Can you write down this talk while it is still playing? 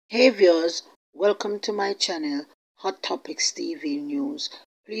Hey viewers, welcome to my channel Hot Topics TV News.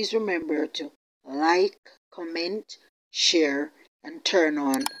 Please remember to like, comment, share and turn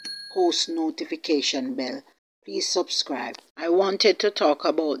on post notification bell. Please subscribe. I wanted to talk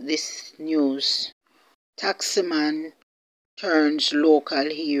about this news. Taximan turns local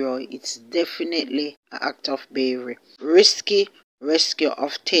hero. It's definitely an act of bravery. Risky rescue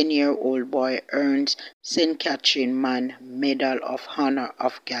of 10-year-old boy earns St. Catherine Man Medal of Honor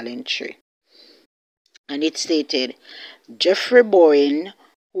of Gallantry. And it stated, Jeffrey Bowen,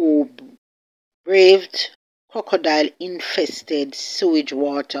 who braved crocodile-infested sewage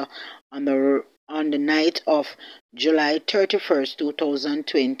water on the night of July 31st,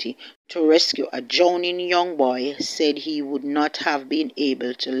 2020, to rescue a drowning young boy, said he would not have been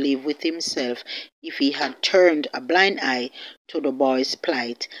able to live with himself if he had turned a blind eye to the boy's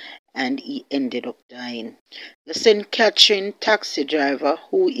plight, and he ended up dying. The St. Catherine taxi driver,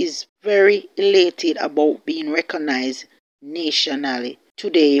 who is very elated about being recognized nationally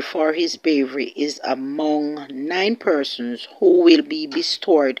today for his bravery, is among 9 persons who will be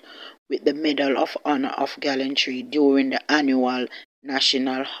bestowed with the Medal of Honor of Gallantry during the annual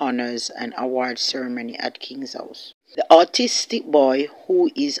National Honors and Awards ceremony at King's House. The autistic boy,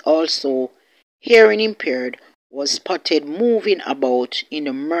 who is also hearing impaired, was spotted moving about in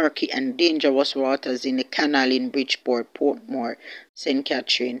the murky and dangerous waters in the canal in Bridgeport, Portmore, St.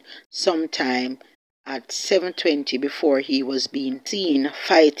 Catherine, sometime at 7:20 before he was being seen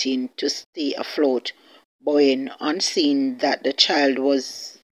fighting to stay afloat. Bowen, on seeing that the child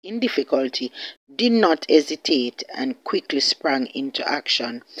was in difficulty, did not hesitate and quickly sprang into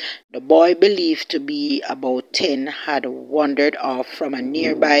action. The boy, believed to be about 10, had wandered off from a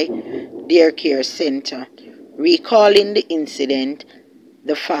nearby daycare center. Recalling the incident,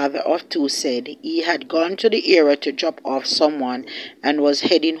 the father of 2 said he had gone to the area to drop off someone and was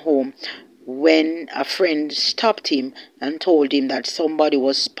heading home when a friend stopped him and told him that somebody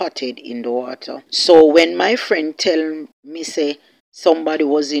was spotted in the water. So when my friend tell me say somebody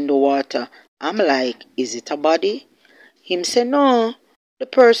was in the water, I'm like, is it a body? Him say no, the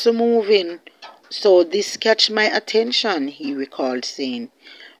person moving. So this catch my attention, he recalled saying.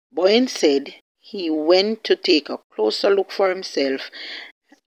 Bowen said he went to take a closer look for himself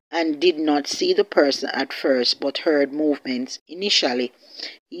and did not see the person at first but heard movements. Initially,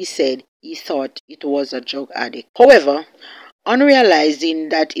 he said he thought it was a drug addict. However, on realizing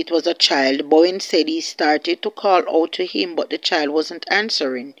that it was a child, Bowen said he started to call out to him, but the child wasn't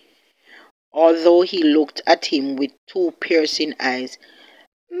answering, although he looked at him with 2 piercing eyes.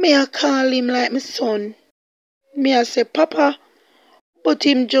 Me I call him like my son. Me I say, Papa, but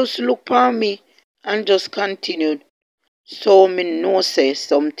him just look for me and just continued. So me know say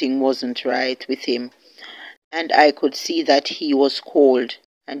something wasn't right with him, and I could see that he was cold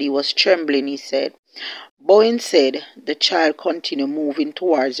and he was trembling, he said. Bowen said the child continued moving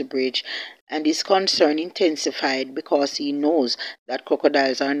towards the bridge, and his concern intensified because he knows that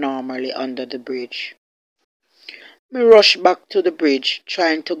crocodiles are normally under the bridge. Me rush back to the bridge,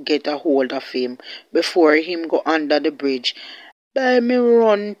 trying to get a hold of him before him go under the bridge. By me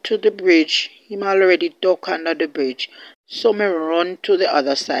run to the bridge, him already duck under the bridge. So me run to the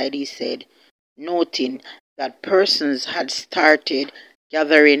other side, he said, noting that persons had started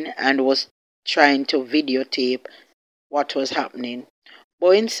gathering and was trying to videotape what was happening.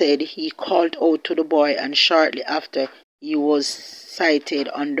 Bowen said he called out to the boy, and shortly after he was sighted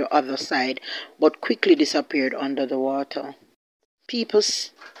on the other side but quickly disappeared under the water. People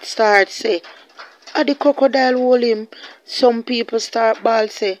start say, "Ah, the crocodile hold him." Some people start bawl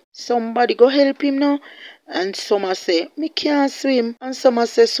say, "Somebody go help him now." And some a say, "Me can't swim." And some a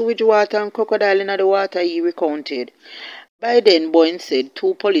say, "Sewage water and crocodile in the water," he recounted. By then, Bowen said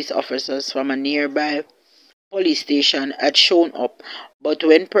 2 police officers from a nearby police station had shown up, but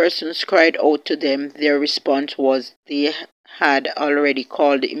when persons cried out to them, their response was they had already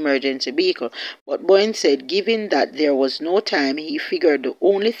called the emergency vehicle. But Bowen said given that there was no time, he figured the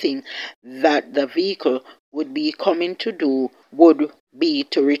only thing that the vehicle would be coming to do would be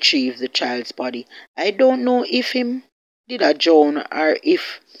to retrieve the child's body. I don't know if him did a drown or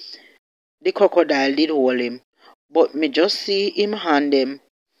if the crocodile did hold him, but me just see him hand him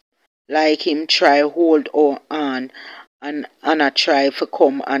like him try hold on and Anna try to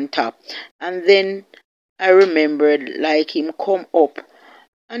come on top. And then I remembered like him come up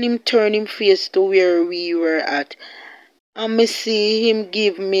and him turn him face to where we were at. And me see him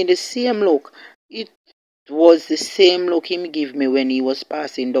give me the same look. It was the same look him give me when he was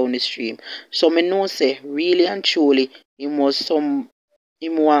passing down the stream. So me know say really and truly him was some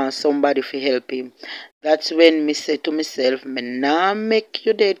him want somebody to help him. That's when me say to myself, me nah make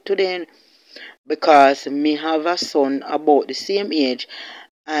you dead today because me have a son about the same age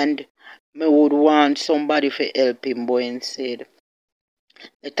and me would want somebody to help him, boy said.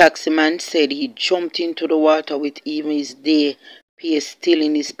 The taximan said he jumped into the water with even his day pay still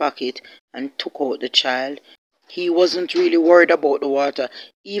in his pocket and took out the child. He wasn't really worried about the water,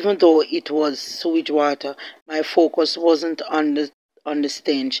 even though it was sewage water. My focus wasn't on the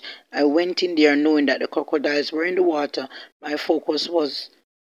stench. I went in there knowing that the crocodiles were in the water. My focus was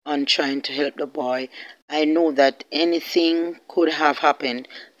on trying to help the boy. I know that anything could have happened.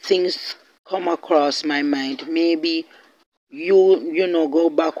 Things come across my mind. Maybe you go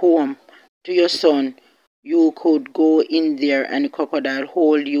back home to your son. You could go in there and the crocodile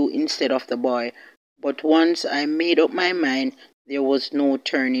hold you instead of the boy. But once I made up my mind, there was no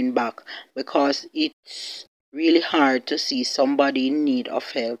turning back because it's really hard to see somebody in need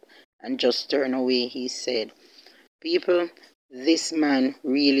of help and just turn away, he said. People, this man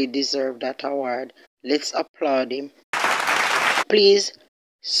really deserved that award. Let's applaud him. Please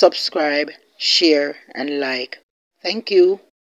subscribe, share, and like. Thank you.